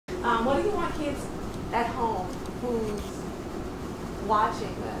What do you want kids at home who's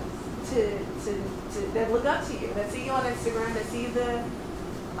watching this that look up to you, that see you on Instagram, that see the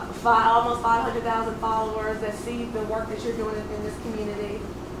almost 500,000 followers, that see the work that you're doing in this community?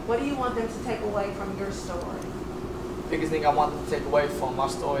 What do you want them to take away from your story? The biggest thing I want them to take away from my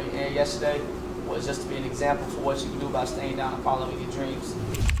story and yesterday was just to be an example for what you can do by staying down and following your dreams.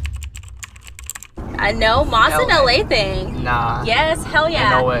 I know, Ma's an LA thing. Nah. Yes, hell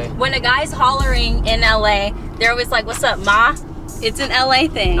yeah. No way. When a guy's hollering in LA, they're always like, "What's up, Ma?" It's an LA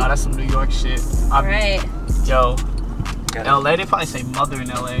thing. No, that's some New York shit. Right. Yo, LA, they probably say mother in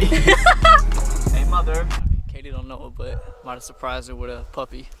LA. Hey, mother. Katie don't know it, but might have surprised her with a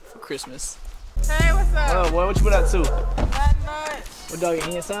puppy for Christmas. Hey, what's up? Oh, boy, what you put up to? Not much. What dog, you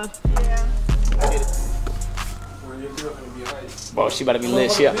eating, son? Yeah. I get it. Bro, she about to be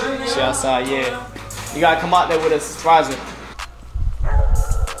lit. She outside, yeah. You gotta come out there with a surprise her.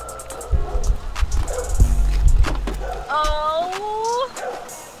 Oh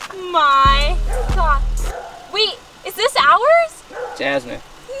my God. Wait, is this ours? Jasmine.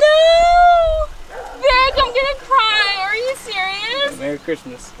 No! Vic, I'm gonna cry. Are you serious? Merry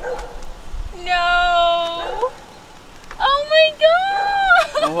Christmas. No. Oh my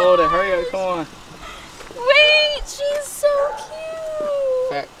God. Don't hold it. Hurry up. Come on. Wait, she's so cute.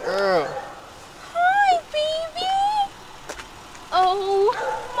 Fat girl. Hi, baby. Oh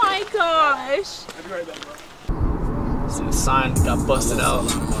my gosh. I'll be right back, bro. See, the sign got busted out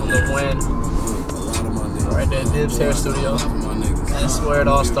from the wind. Right there, Dibs Hair Studio. That's where it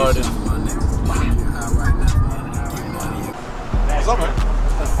all started. What's up, man?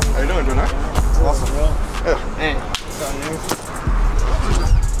 How you doing, Jonah? Awesome. Yeah. Man.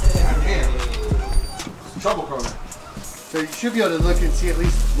 Trouble corner. So you should be able to look and see at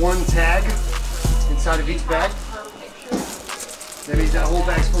least one tag inside of each bag. That means that whole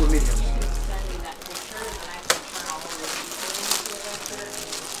bag's full of mediums.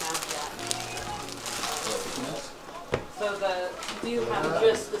 So do you have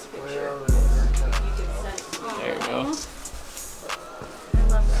just this picture? You can send it to me. There you go.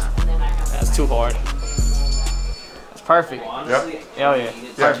 And then I have That's too hard. That's perfect. Yep. Hell yeah.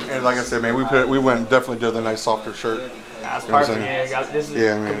 Yeah, and like I said, man, we went definitely did a nice softer shirt. That's You know what I'm perfect. saying? Yeah, this is Yeah,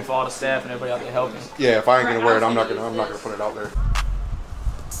 gonna man. be for all the staff and everybody out there helping. Yeah, if I ain't gonna wear it, I'm not gonna put it out there.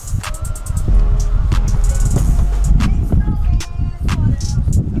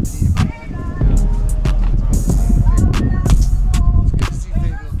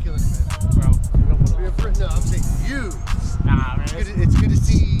 It's good to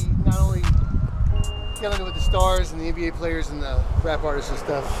see not only killing it with the stars and the NBA players and the rap artists and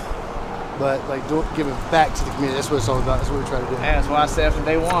stuff, but like giving back to the community. That's what it's all about. That's what we're trying to do. Yeah, that's what I said from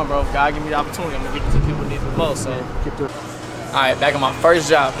day one, bro. If God give me the opportunity, I'm gonna give it to people who need it the most. So, Keep doing it. all right, back on my first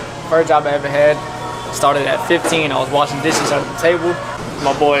job. First job I ever had. Started at 15. I was washing dishes under the table.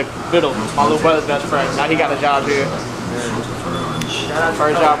 My boy Biddle, my little brother's best friend. Now he got a job here.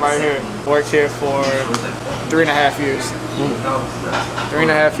 First job right here. Worked here for 3.5 years.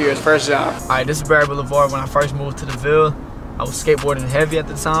 3.5 years, first job. All right, this is Barber Boulevard. When I first moved to the Ville, I was skateboarding heavy at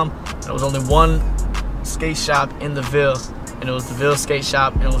the time. There was only one skate shop in the Ville, and it was the Ville Skate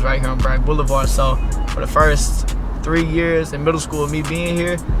Shop, and it was right here on Bragg Boulevard. So for the first 3 years in middle school of me being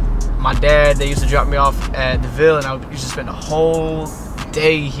here, my dad, they used to drop me off at the Ville, and I used to spend a whole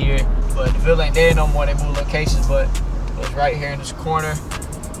day here. But the Ville ain't there no more. They moved locations, but it was right here in this corner.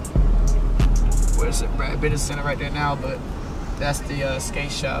 Where's it? Brad Business Center right there now, but that's the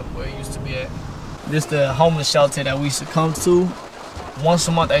skate shop where it used to be at. This the homeless shelter that we used to come to once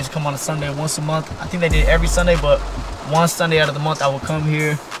a month. I used to come on a Sunday once a month. I think they did every Sunday, but one Sunday out of the month I would come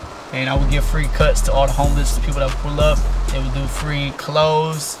here and I would give free cuts to all the homeless people that would pull up. They would do free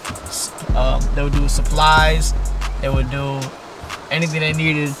clothes, they would do supplies, they would do anything they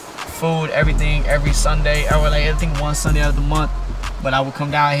needed, food, everything, every Sunday, or like everything one Sunday out of the month. But I would come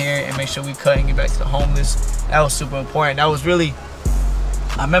down here and make sure we cut and get back to the homeless. That was super important. That was really,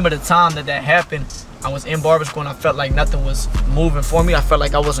 I remember the time that happened. I was in barber school and I felt like nothing was moving for me. I felt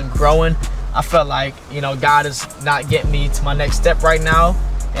like I wasn't growing. I felt like, you know, God is not getting me to my next step right now.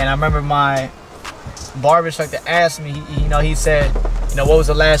 And I remember my barber instructor asked me, he said, what was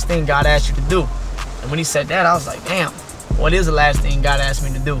the last thing God asked you to do? And when he said that, I was like, damn, what is the last thing God asked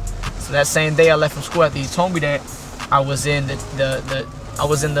me to do? So that same day I left from school after he told me that, I was in the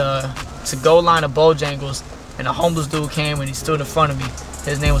to-go line of Bojangles, and a homeless dude came and he stood in front of me.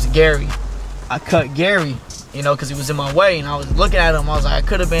 His name was Gary. I cut Gary, because he was in my way, and I was looking at him. I was like, I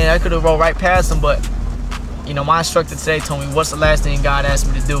could have rolled right past him, but my instructor today told me, what's the last thing God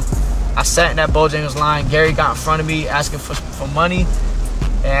asked me to do? I sat in that Bojangles line. Gary got in front of me asking for money.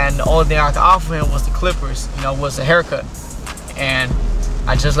 and the only thing I could offer him was the clippers, you know, was a haircut. And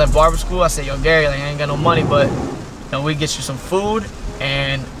I just left barber school. I said, yo, Gary, like, I ain't got no money, but you know, we get you some food,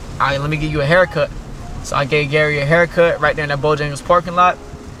 and let me give you a haircut. So I gave Gary a haircut right there in that Bojangles parking lot.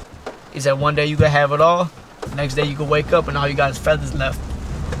 He said, one day you could have it all. The next day you could wake up and all you got is feathers left.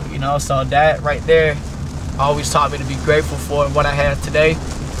 You know, so that right there always taught me to be grateful for what I have today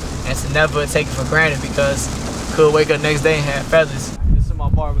and to never take it for granted, because I could wake up the next day and have feathers. This is my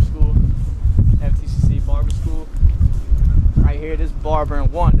barber school, FTCC barber school. Right here, this Barber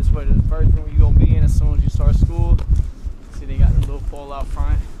in 1. This is where the first room you're gonna be in as soon as you start school. See, they got the little pole out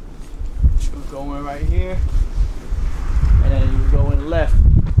front. You go in right here, and then you go in left,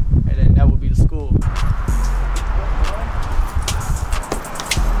 and then that would be the school.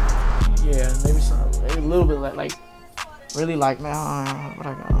 Yeah, maybe a little bit like really like, man, what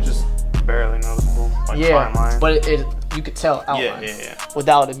I got? Just barely noticeable, like fine line. But it you could tell outline. Yeah.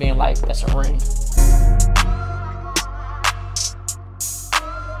 Without it being like that's a ring.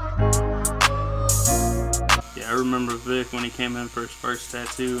 Yeah, I remember Vic when he came in for his first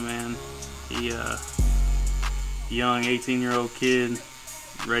tattoo, man. He young 18-year-old kid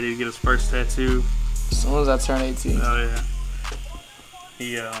ready to get his first tattoo. As soon as I turn 18. Oh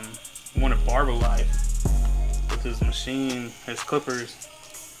yeah. He wanted barber life with his machine, his clippers,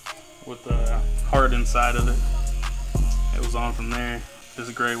 with the heart inside of it. It was on from there. It was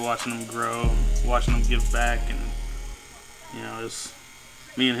great watching him grow, watching him give back, and you know, it's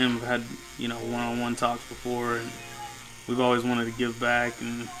me and him have had, you know, one-on-one talks before, and we've always wanted to give back,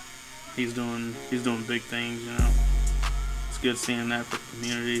 and he's doing big things, you know. It's good seeing that for the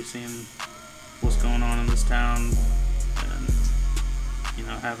community, seeing what's going on in this town, and you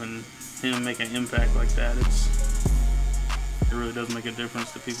know, having him make an impact like that, it really does make a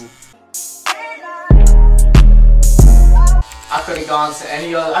difference to people. I could have gone to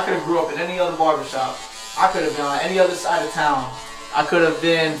any other, I could have grew up in any other barbershop. I could have been on any other side of town. I could have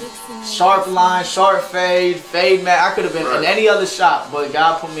been sharp line, sharp fade, fade mat. I could have been in any other shop, but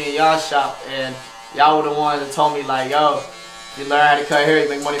God put me in y'all shop, and y'all were the ones that told me, like, yo, if you learn how to cut hair, you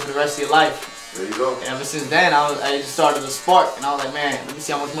make money for the rest of your life. There you go. And ever since then, I just started to spark, and I was like, man, let me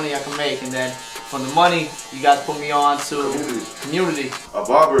see how much money I can make. And then from the money, you guys put me on to community. A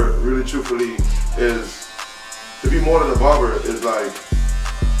barber, really truthfully, is, to be more than a barber is like,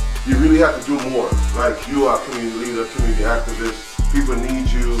 you really have to do more. Like, you are a community leader, community activist. People need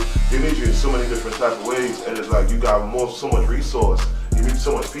you. They need you in so many different types of ways, and it's like you got so much resource. You meet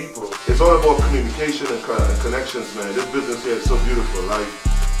so much people. It's all about communication and connections, man. This business here is so beautiful. Like,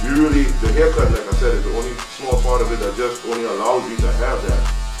 you really, the haircut, like I said, is the only small part of it that just only allows you to have that.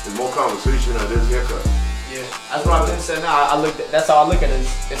 There's more conversation than this haircut. Yeah, that's what I've been saying now. That's how I look at it.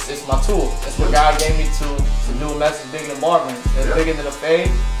 It's my tool. It's what God gave me to do a message bigger than barbering. It's bigger than a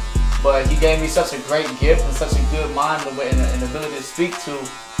fade. But he gave me such a great gift and such a good mind and an ability to speak to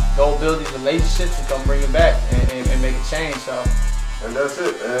go build these relationships and come bring it back and make a change. So. And that's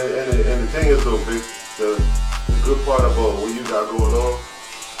it. And the thing is, though, Vic, the good part about what you got going on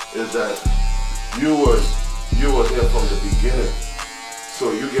is that you was here from the beginning,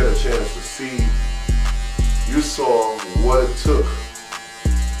 so you get a chance to see. You saw what it took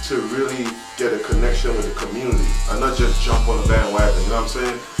to really get a connection with the community and not just jump on the bandwagon. You know what I'm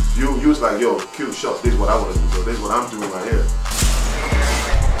saying? You was like, yo, cute shucks, this is what I want to do, so this is what I'm doing right here.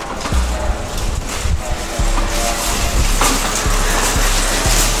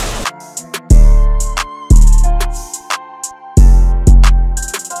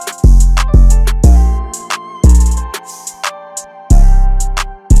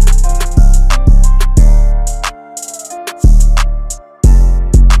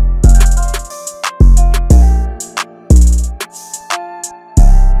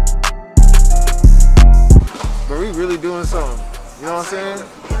 Doing something, you know what I'm saying?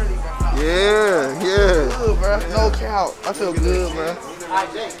 Yeah. Good, bro. No count. I feel good, bro.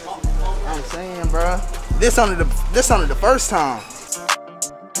 I'm saying, bro. This only the first time.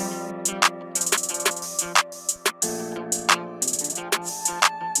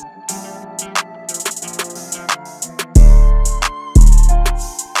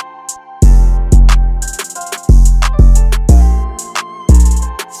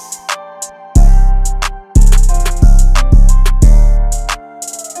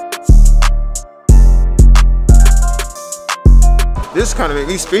 This kind of made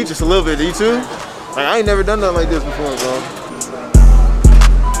me speechless a little bit, you too? Like, I ain't never done nothing like this before, bro.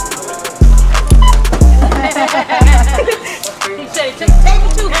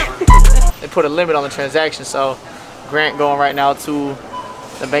 They put a limit on the transaction, so Grant going right now to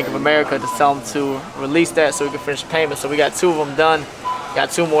the Bank of America to tell them to release that so we can finish payment. So we got 2 of them done.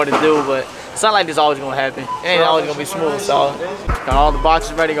 Got 2 more to do, but it's not like this always gonna happen. It ain't always gonna be smooth. So got all the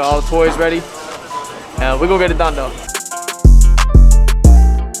boxes ready, got all the toys ready. We're gonna get it done though.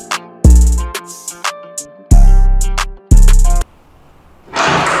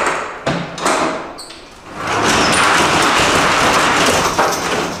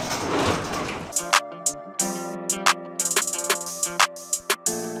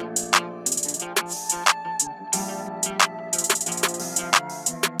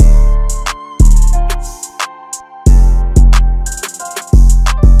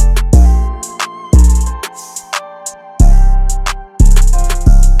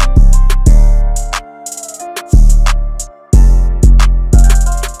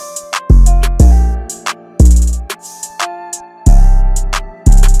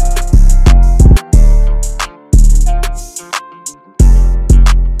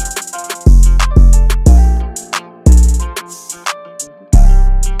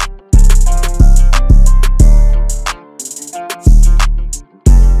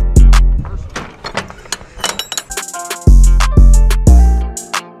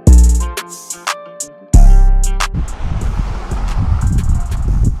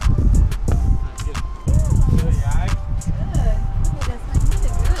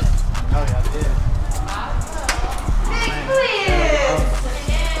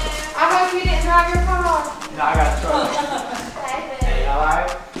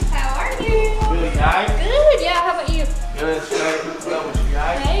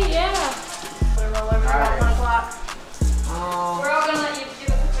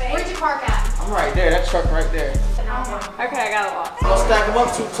 Right there, that truck right there. Okay, I got a lot. Don't stack them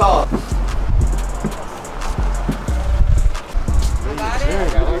up too tall. Got it?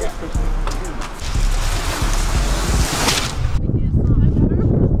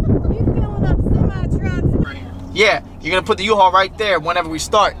 Yeah, you're gonna put the U-Haul right there whenever we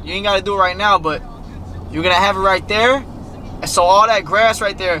start. You ain't gotta do it right now, but you're gonna have it right there. And so all that grass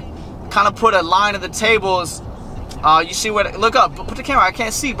right there, kind of put a line of the tables. You see what? Look up. Put the camera. I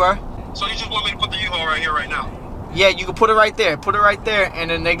can't see, bro. So you just want me to put the U-Haul right here, right now? Yeah, you can put it right there. Put it right there, and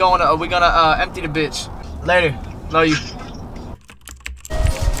then we're gonna empty the bitch. Later. Love you.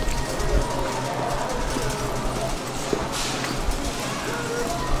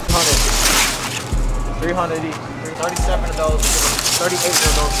 $300 each. 37 of those. 38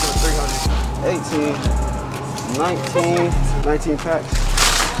 of those for 300. 19 packs.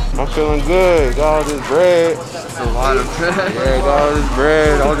 I'm feeling good. Got all this bread. That's a lot of bread. Yeah, got all this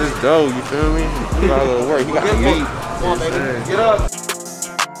bread, all this dough, you feel me? You got a little work. You got to eat. Come on, baby. Get up.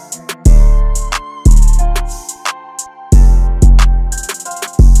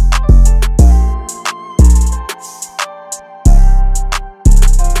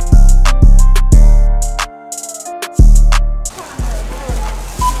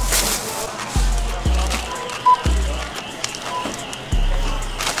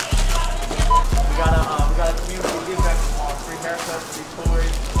 We got a community giveback tomorrow. Free haircuts, free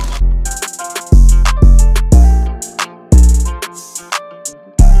toys.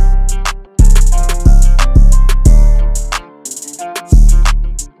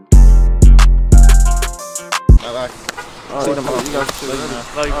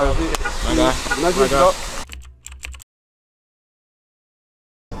 Love you, bro. My guy.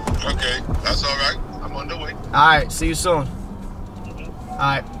 Okay, that's all right. I'm on the way. All right, see you soon. All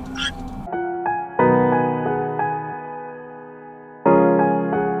right.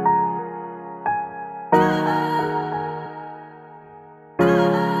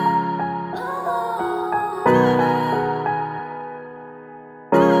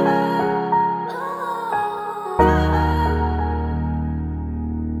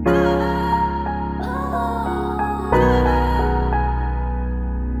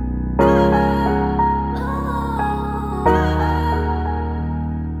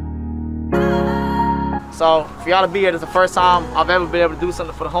 So for y'all to be here, this is the first time I've ever been able to do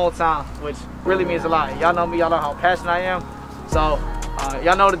something for the hometown, which really means a lot. Y'all know me, y'all know how passionate I am. So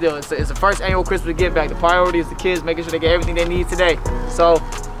y'all know the deal. It's the first annual Christmas Giveback. The priority is the kids, making sure they get everything they need today. So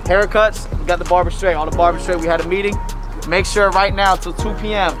haircuts, we got the Barber straight. All the Barber straight, we had a meeting. Make sure right now till 2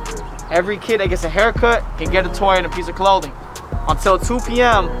 p.m. every kid that gets a haircut can get a toy and a piece of clothing. Until 2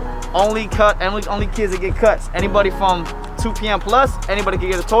 p.m. only kids that get cuts. Anybody from 2 p.m. plus, anybody can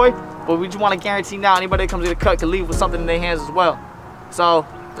get a toy. But we just want to guarantee now anybody that comes to the cut can leave with something in their hands as well. So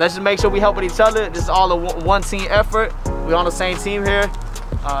let's just make sure we helping each other. This is all a one team effort. We're on the same team here.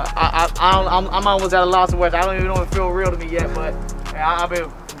 I'm almost at a loss of words. I don't even know if it feel real to me yet, but I've been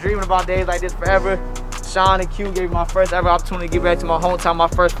dreaming about days like this forever. Sean and Q gave me my first ever opportunity to get back to my hometown, my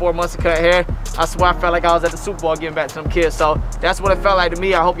first 4 months of cut hair. I swear I felt like I was at the Super Bowl giving back to them kids. So that's what it felt like to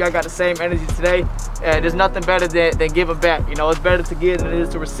me. I hope y'all got the same energy today. There's nothing better than giving back. You know, it's better to give than it is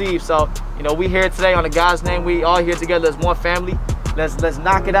to receive. So, you know, we here today on the God's name. We all here together as one family. Let's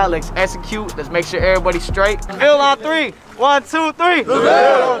knock it out. Let's execute. Let's make sure everybody's straight. Bill on 3. 1, 2, 3.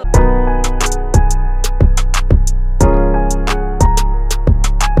 Bill.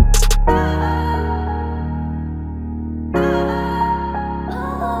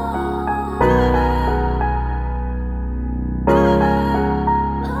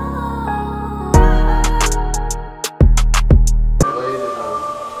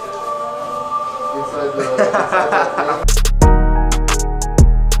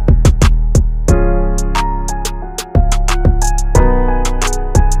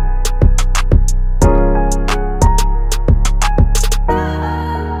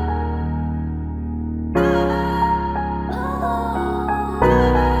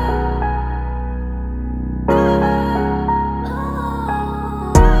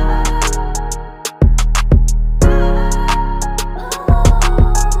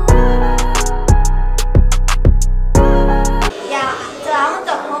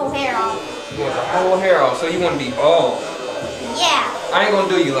 So you want to be bald? Yeah. I ain't gonna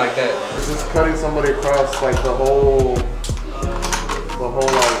do you like that. It's just cutting somebody across like the whole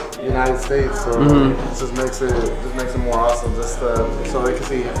like United States. So it just makes it more awesome. Just so they can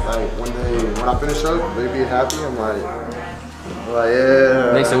see like when I finish up, they be happy. I'm like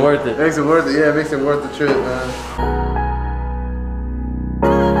yeah. Makes it worth it. Makes it worth it. Yeah, it makes it worth the trip, man.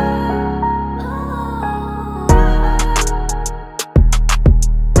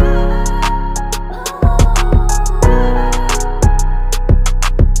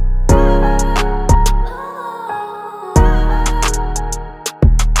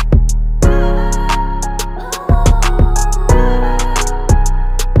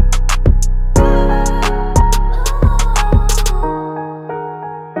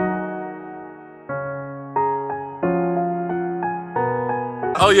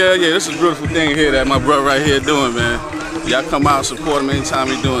 Oh yeah, this is a beautiful thing here that my brother right here doing, man. Y'all come out and support him anytime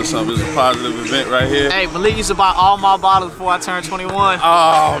he's doing something. It's a positive event right here. Hey, Malik used to buy all my bottles before I turned 21.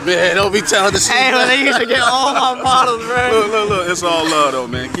 Oh man, don't be telling the shit. Hey, Malik used to get all my bottles, bro. Look, it's all love though,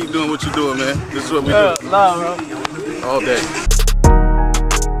 man. Keep doing what you're doing, man. This is what we do. Love, bro. All day.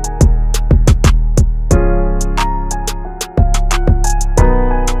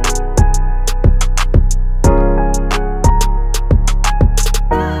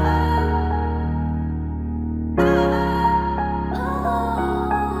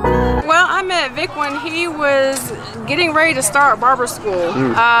 Vic when he was getting ready to start barber school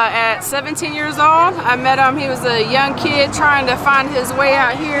at 17 years old. I met him. He was a young kid trying to find his way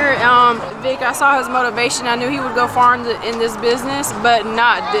out here. Vic, I saw his motivation. I knew he would go far in this business, but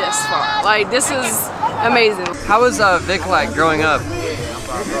not this far. Like, this is amazing. How was Vic like growing up?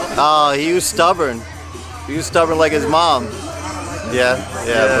 He was stubborn. He was stubborn like his mom. Yeah,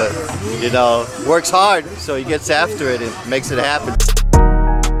 but you know, works hard, so he gets after it and makes it happen.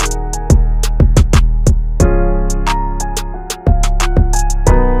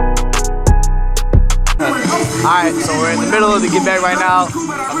 Alright, so we're in the middle of the Get Back right now.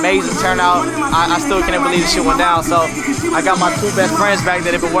 Amazing turnout. I still can't believe this shit went down. So I got my 2 best friends back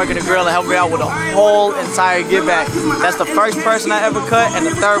that have been working the grill and helped me out with a whole entire Get Back. That's the first person I ever cut and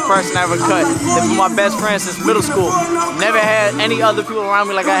the 3rd person I ever cut. They've been my best friends since middle school. Never had any other people around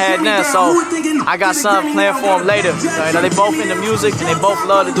me like I had then, so I got something planned for them later. You know, they both into music and they both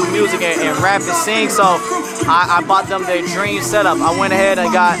love to do music and rap and sing, so I bought them their dream setup. I went ahead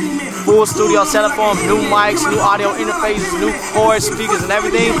and got full studio setup for them, new mics, new audio interfaces, new chords, speakers, and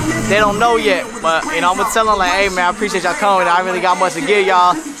everything. They don't know yet, but you know, I'm gonna tell them like, hey man, I appreciate y'all coming. I really got much to give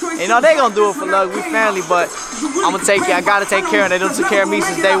y'all. You know, they gonna do it for love. We family, but I'm gonna take I gotta take care of them. They done took care of me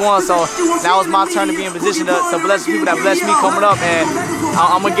since day one, so now it's my turn to be in position to bless the people that bless me coming up, and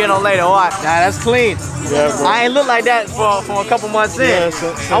I'm gonna get on later. All right, nah, that's clean. Yeah, bro. I ain't look like that for a couple months in. Yeah,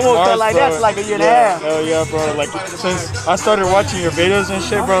 since I won't cut like that for like a year and a half. Hell yeah, bro. Like since I started watching your videos and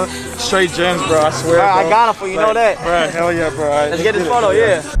shit, bro, straight gems, bro. I swear. Bro, bro. I got them for you, know that. Bro, hell yeah, bro. Let's get this photo,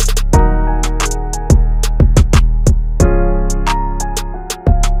 yeah.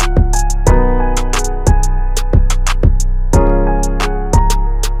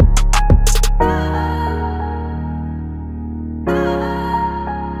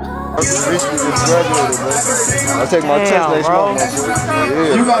 I take my test next month.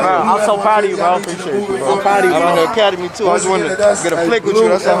 Yeah. Bro, I'm so proud of you, bro. Appreciate you, bro. I'm proud of you, bro. I'm in the academy too. I just want to get a flick with you.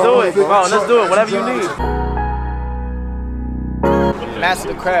 That's let's do it, bro. Let's do it. Whatever you need. Master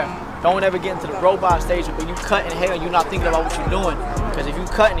the craft. Don't ever get into the robot stage where you cut in hell and you're not thinking about what you're doing. Because if you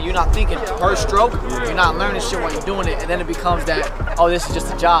cutting and you're not thinking per stroke, you're not learning shit while you're doing it, and then it becomes that, oh, this is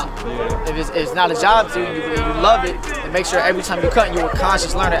just a job. If it's not a job to you, you love it, and make sure every time you're cutting, you're a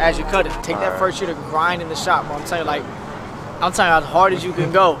conscious learner as you cut it. Take that first year to grind in the shop, bro. I'm telling you, as hard as you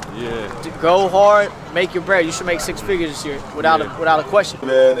can go. To go hard, make your bread. You should make 6 figures this year without a question.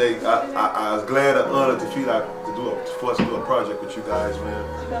 Man, I was glad and honored to feel like for us to do a project with you guys, man.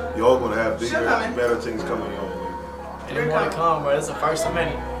 You're all gonna have bigger, better things coming your way. And it more to come, bro. It's the first of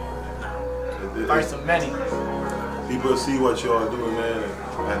many. First of many. People see what y'all doing, man,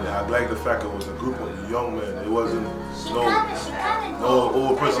 and I like the fact it was a group of young men. It wasn't no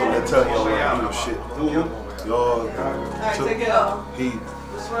old person that telling y'all what to do shit. Y'all took heat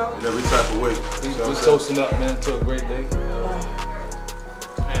in every type of way. We're toasting up, man, to a great day.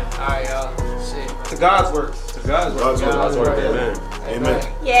 Alright, y'all. Shit. To God's work. To God's work. Amen. Amen.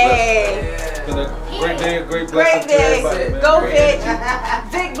 Yay. It's been a great day, a great blessing to everybody, man. Go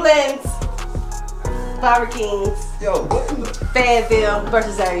VicBlends. Barber Kings. Yo, Fayetteville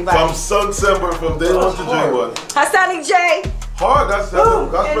versus everybody. From Sunsember, from day 1 to J1. Hostonic J. Hard, that's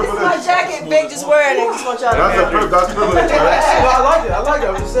privilege. And this is my jacket Vic just wearing it. Just want y'all to know. That's privilege, right? I like it.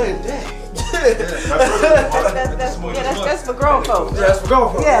 I'm just saying, dang. That's for grown folks. Yeah, that's for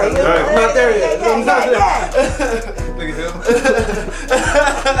grown folks. Yeah, I'm not there yet. I'm not there. Look at him.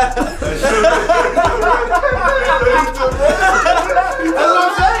 That's what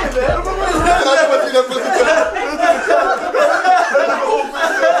I'm saying,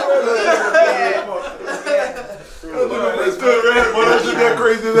 Let's do it, man. Boy, that shit got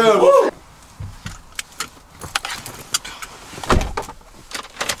crazy as hell.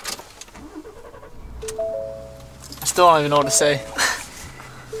 I still don't even know what to say.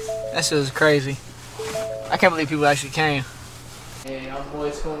 That shit was crazy. I can't believe people actually came. Hey, y'all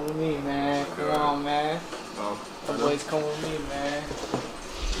boys come with me, man. Come on, man. Y'all boys come with me, man.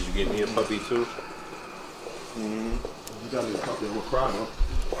 Did you get me a puppy too? You got me a puppy. I'm gonna cry, huh?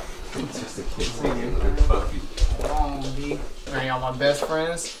 Just a kid. Puppy. Come on, B. Man, y'all my best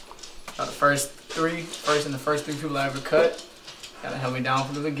friends. Y'all the first three people I ever cut. Gotta help me down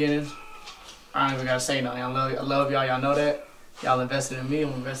from the beginning. I don't even gotta say nothing. I love y'all. Y'all know that. Y'all invested in me.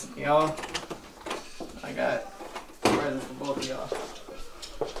 I'm invested in y'all. I got presents for both of y'all.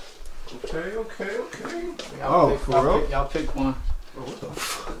 Okay. For real? Y'all pick one. Oh, what the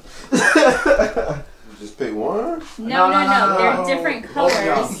fuck? You just pick one? No. They're different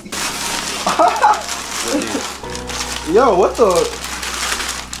colors. Yo, what the?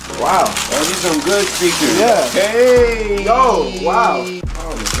 Wow. Oh, these some good speakers. Yeah. Hey. Yo, wow.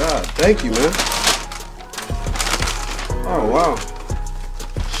 Oh my God. Thank you, man. Oh, wow.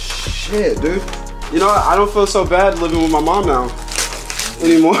 Shit, dude. You know what? I don't feel so bad living with my mom now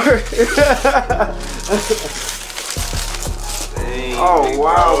anymore. Oh,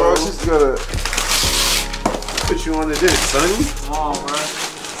 wow, bro. She's gonna put you on the dish, Sonny. Come on, bro.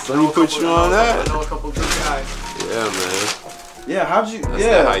 Sonny put you on that. I know a couple good guys. Yeah, man. Yeah, how'd you? That's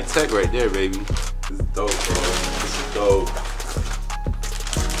that high tech right there, baby. This is dope, bro. This is dope.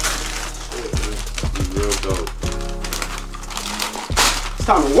 This is real dope. It's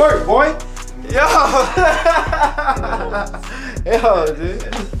time to work, boy. Yo. Yo, dude.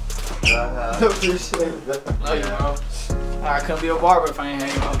 Appreciate that. Love you, bro. I couldn't be a barber if I ain't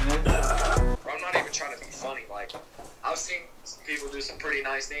hanging out, man. Bro, I'm not even trying to be funny. Like, I've seen some people do some pretty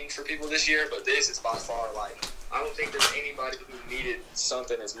nice things for people this year, but this is by far, like, I don't think there's anybody who needed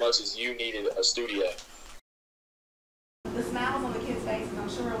something as much as you needed a studio. The smiles on the kids' faces, I'm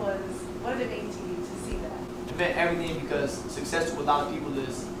sure it was, what did it mean to you to see that? It meant everything because success to a lot of people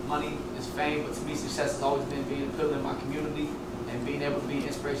is money, is fame, but to me success has always been being a pillar in my community and being able to be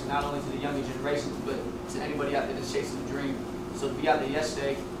inspiration not only to the younger generations, but to anybody out there that's chasing a dream. So to be out there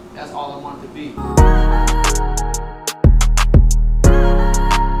yesterday, that's all I wanted to be.